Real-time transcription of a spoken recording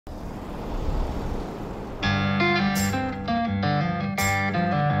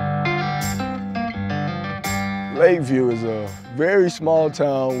Lakeview is a very small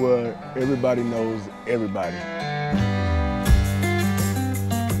town where everybody knows everybody.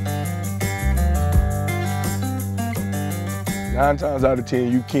 9 times out of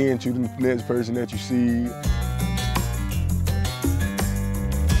 10, you kin to the next person that you see.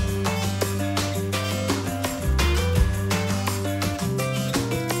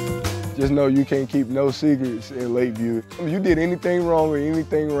 Just know you can't keep no secrets in Lakeview. If you did anything wrong or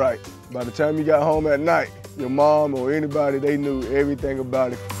anything right, by the time you got home at night, your mom or anybody, they knew everything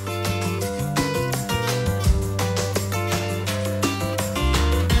about it.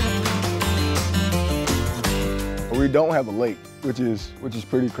 We don't have a lake, which is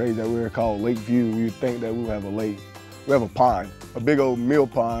pretty crazy that we're called Lakeview. You'd think that we would have a lake. We have a pond, a big old mill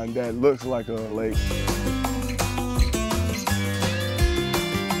pond that looks like a lake.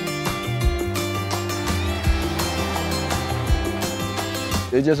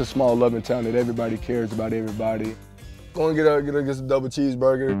 It's just a small, loving town that everybody cares about everybody. Go and get a double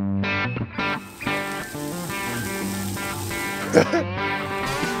cheeseburger.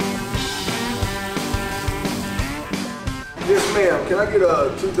 Yes, ma'am. Can I get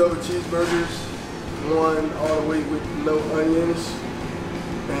 2 double cheeseburgers? 1 all the way with no onions,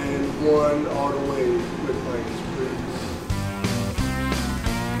 and 1 all the way with onions, please.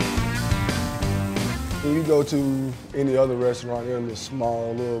 When you go to any other restaurant, they're in this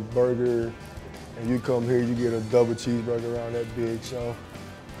small little burger, and you come here, you get a double cheeseburger around that big. So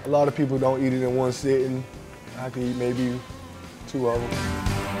a lot of people don't eat it in one sitting. I can eat maybe 2 of them.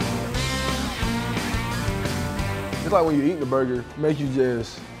 It's like when you eat the burger, it makes you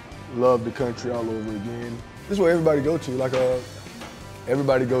just love the country all over again. This is where everybody go to. Like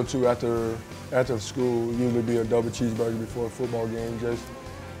everybody go to after school, usually be a double cheeseburger before a football game, just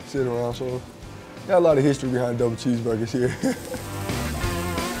sit around. So got a lot of history behind double cheeseburgers here.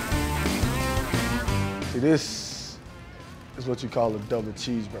 See, this is what you call a double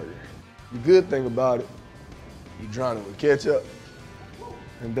cheeseburger. The good thing about it, you drown it with ketchup,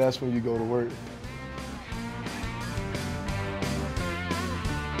 and that's when you go to work.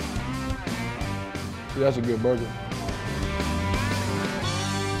 See, that's a good burger.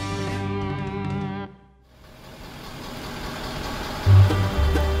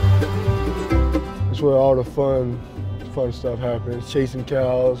 That's where all the fun stuff happens. Chasing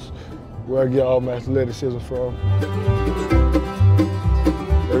cows, where I get all my athleticism from.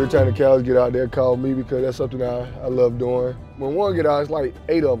 Every time the cows get out there, call me because that's something I love doing. When one get out, it's like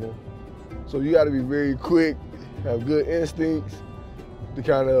 8 of them. So you gotta be very quick, have good instincts to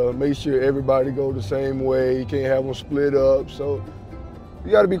kind of make sure everybody go the same way. You can't have them split up. So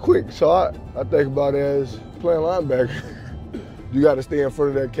you gotta be quick. So I think about it as playing linebacker. You gotta stay in front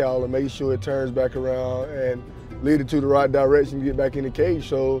of that cow and make sure it turns back around and lead it to the right direction to get back in the cage.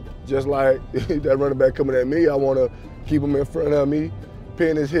 So just like that running back coming at me, I wanna keep him in front of me,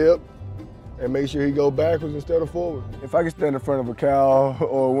 pin his hip, and make sure he go backwards instead of forward. If I can stand in front of a cow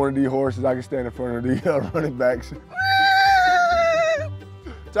or one of these horses, I can stand in front of these running backs.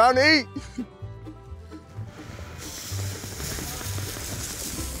 Time to eat.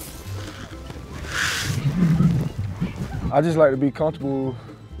 I just like to be comfortable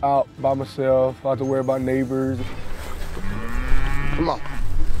out by myself, not to worry about neighbors. Come on.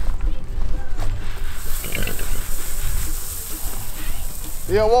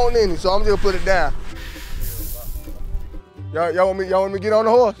 You don't want any, so I'm just gonna put it down. Y'all want me to get on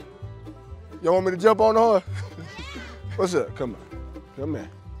the horse? Y'all want me to jump on the horse? What's up? Come on. Come here.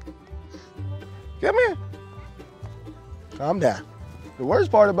 Come here. Calm down. The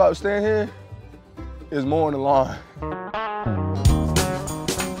worst part about staying here is mowing the lawn.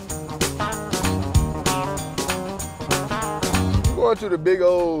 I'm going to the big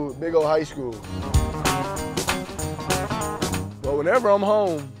old high school. But whenever I'm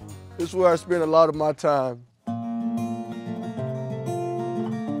home, this is where I spend a lot of my time.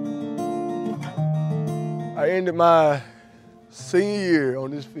 I ended my senior year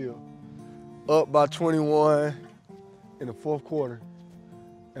on this field, up by 21 in the 4th quarter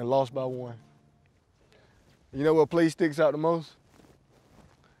and lost by 1. You know what play sticks out the most?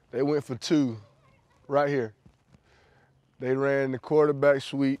 They went for 2 right here. They ran the quarterback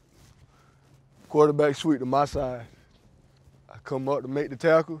sweep to my side. I come up to make the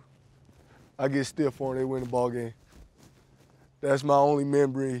tackle. I get stiff on them, they win the ball game. That's my only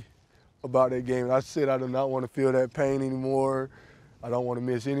memory about that game. I said I do not want to feel that pain anymore. I don't want to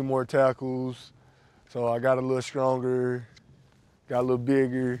miss any more tackles. So I got a little stronger, got a little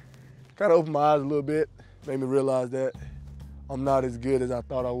bigger, kind of opened my eyes a little bit, made me realize that I'm not as good as I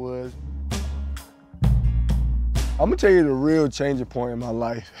thought I was. I'm gonna tell you the real changing point in my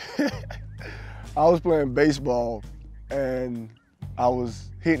life. I was playing baseball and I was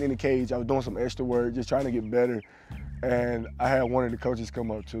hitting in the cage. I was doing some extra work, just trying to get better. And I had one of the coaches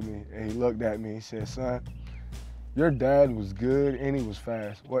come up to me and he looked at me and he said, "Son, your dad was good and he was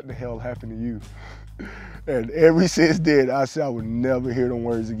fast. What the hell happened to you?" And ever since then, I said I would never hear them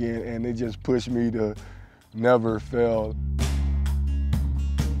words again, and it just pushed me to never fail.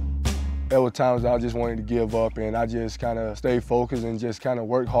 There were times I just wanted to give up, and I just kind of stayed focused and just kind of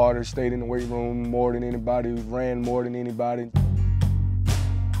worked harder, stayed in the weight room more than anybody, ran more than anybody.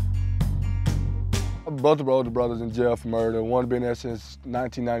 Both of my older brothers in jail for murder. One been there since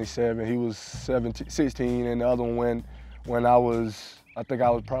 1997. He was 16, and the other one when I think I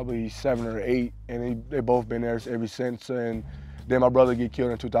was probably 7 or 8, and they both been there ever since. And then my brother get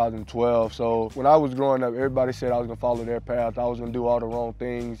killed in 2012. So when I was growing up, everybody said I was gonna follow their path. I was gonna do all the wrong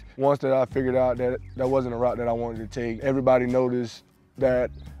things. Once that I figured out that that wasn't a route that I wanted to take, everybody noticed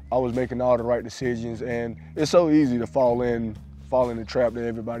that I was making all the right decisions. And it's so easy to fall in the trap that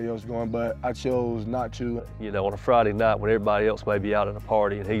everybody else is going, but I chose not to. You know, on a Friday night when everybody else may be out at a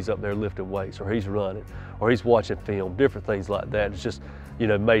party and he's up there lifting weights, or he's running, or he's watching film, different things like that. It's just, you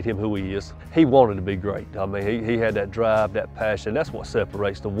know, made him who he is. He wanted to be great. I mean, he had that drive, that passion. That's what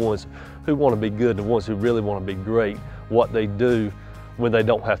separates the ones who want to be good and the ones who really want to be great, what they do when they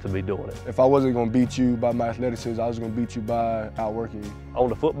don't have to be doing it. If I wasn't going to beat you by my athleticism, I was going to beat you by outworking you. On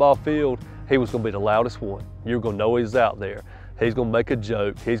the football field, he was going to be the loudest one. You're going to know he's out there. He's going to make a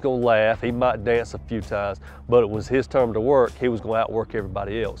joke, he's going to laugh, he might dance a few times, but it was his turn to work, he was going to outwork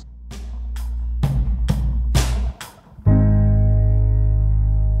everybody else.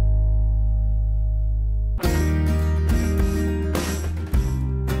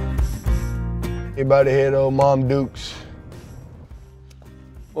 Everybody had old Mom Dukes.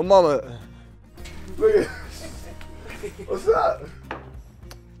 Well, Mama, look at what's up?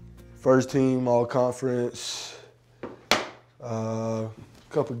 First team all conference.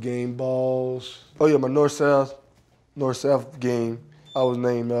 Couple game balls. Oh yeah, my North-South game. I was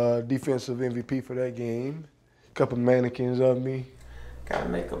named defensive MVP for that game. Couple mannequins of me. Gotta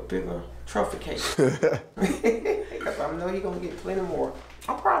make a bigger trophy case. Because I know you're gonna get plenty more.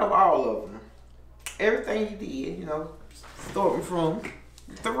 I'm proud of all of them. Everything you did, you know, starting from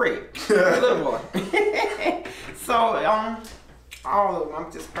the red, little boy. So, all of them,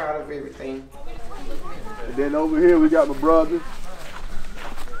 I'm just proud of everything. And then over here we got my brother.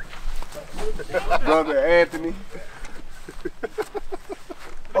 Brother Anthony.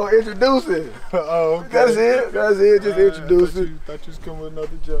 Oh, introduce it. Oh, okay. That's it, just introduce it. Thought you was coming with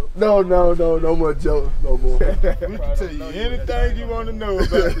another joke. No more jokes, no more. We can tell you anything you want to know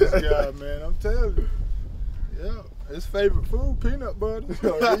about this guy, man. I'm telling you. Yeah, his favorite food, peanut butter.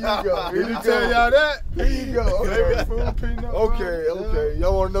 There you go. Did he tell y'all that? There you go. Favorite food, peanut butter. Okay.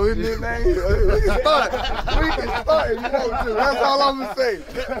 Y'all want to know his nickname? We can start if you want to. That's all I'm going to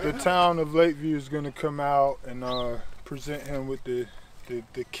say. The town of Lakeview is going to come out and present him with the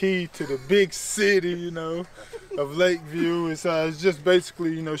key to the big city, you know, of Lakeview. It's just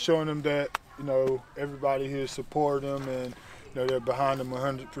basically, you know, showing him that, you know, everybody here support him and, you know, they're behind him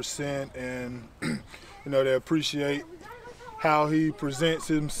 100%, and you know, they appreciate how he presents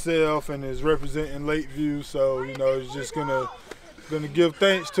himself and is representing Lakeview. So, you know, it's just gonna give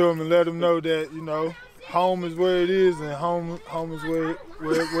thanks to him and let him know that, you know, home is where it is, and home is where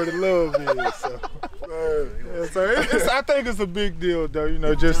the love is. So, yeah, so I think it's a big deal, though. You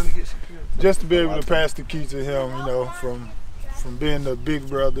know, just to be able to pass the key to him. You know, from being the big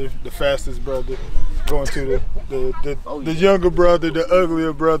brother, the fastest brother, going to the younger brother, the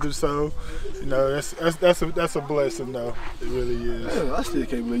uglier brother. So, you know, that's a blessing, though. It really is. Man, I still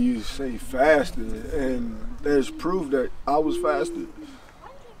can't believe you say faster, and there's proof that I was faster.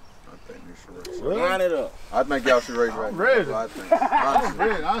 Really? Line it up. I think y'all should raise right now. Ready. I think. I'm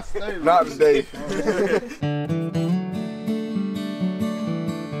ready. I stay ready. Not today.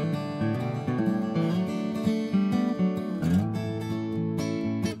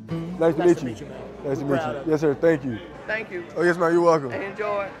 Nice to meet you. Nice to meet you. Yes, sir. Thank you. Thank you. Oh, yes, ma'am. You're welcome.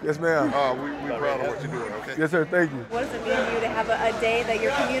 Enjoy. Yes, ma'am. We proud of what you're doing, okay? Yes, sir. Thank you. What does it mean to you to have a day that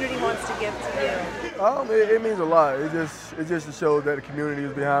your community wants to give to you? It means a lot. It's just to show that the community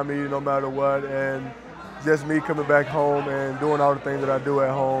is behind me no matter what, and just me coming back home and doing all the things that I do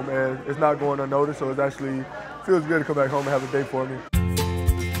at home, and it's not going unnoticed, so it actually feels good to come back home and have a day for me.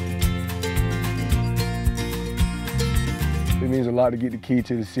 It means a lot to get the key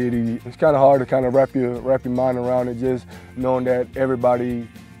to the city. It's kind of hard to kind of wrap your mind around it, just knowing that everybody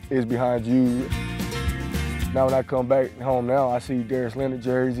is behind you. Now when I come back home now, I see Darius Leonard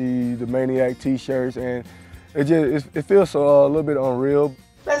jersey, the Maniac t-shirts, and it feels so a little bit unreal.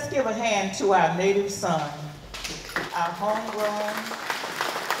 Let's give a hand to our native son, our homegrown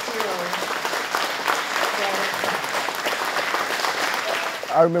hero.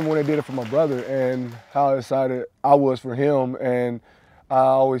 I remember when they did it for my brother and how excited I was for him, and I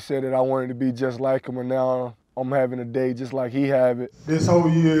always said that I wanted to be just like him, and now I'm having a day just like he have it. This whole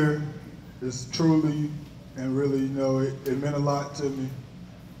year is truly and really, you know, it meant a lot to me.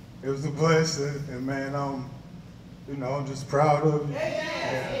 It was a blessing, and man, I'm just proud of you.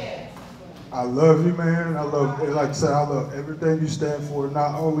 I love you, man. Like I said, I love everything you stand for,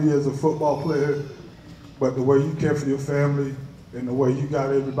 not only as a football player, but the way you care for your family and the way you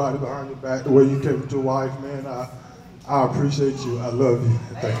got everybody behind your back, the way you care for your wife, man. I appreciate you. I love you.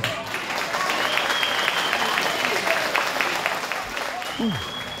 Thank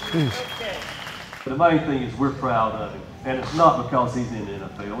you. The main thing is we're proud of him, and it's not because he's in the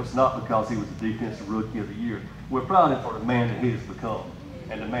NFL. It's not because he was the defensive rookie of the year. We're proud of him for the man that he has become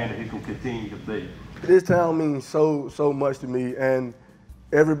and the man that he will continue to be. This town means so much to me, and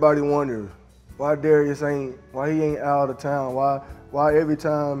everybody wonders why Darius ain't out of town. Why every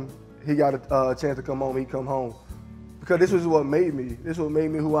time he got a chance to come home, he come home. Because this is what made me. This is what made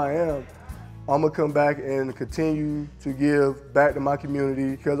me who I am. I'm gonna come back and continue to give back to my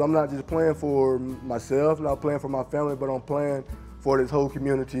community, because I'm not just playing for myself, not playing for my family, but I'm playing for this whole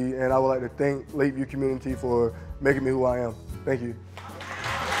community. And I would like to thank Lakeview community for making me who I am. Thank you.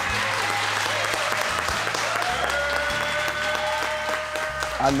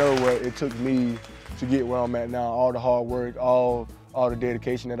 I know what it took me to get where I'm at now, all the hard work, all the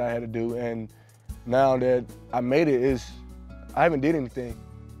dedication that I had to do. And now that I made it, I haven't did anything.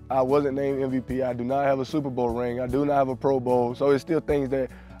 I wasn't named MVP. I do not have a Super Bowl ring. I do not have a Pro Bowl. So it's still things that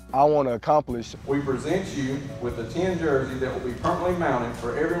I want to accomplish. We present you with a 10 jersey that will be permanently mounted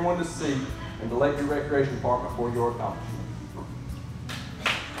for everyone to see in the Lakeview Recreation Department for your accomplishment.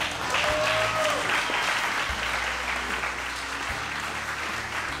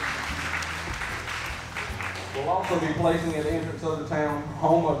 We'll also be placing at the entrance of the town,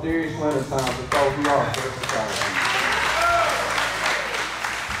 home of Darius Leonard signs, because we are a special society.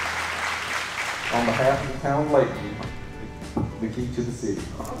 On behalf of the town of Lakeview, the key to the city.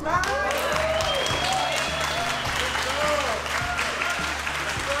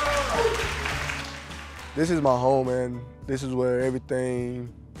 This is my home, and this is where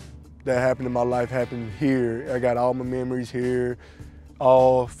everything that happened in my life happened here. I got all my memories here,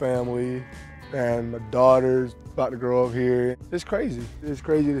 all family, and my daughter's about to grow up here. It's crazy. It's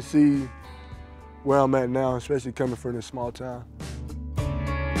crazy to see where I'm at now, especially coming from this small town.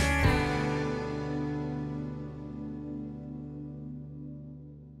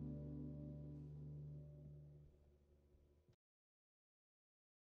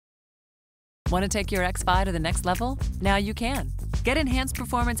 Want to take your X5 to the next level? Now you can. Get enhanced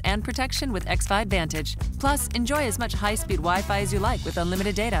performance and protection with X5 Vantage. Plus, enjoy as much high-speed Wi-Fi as you like with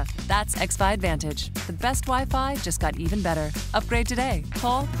unlimited data. That's X5 Vantage. The best Wi-Fi just got even better. Upgrade today.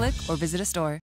 Call, click, or visit a store.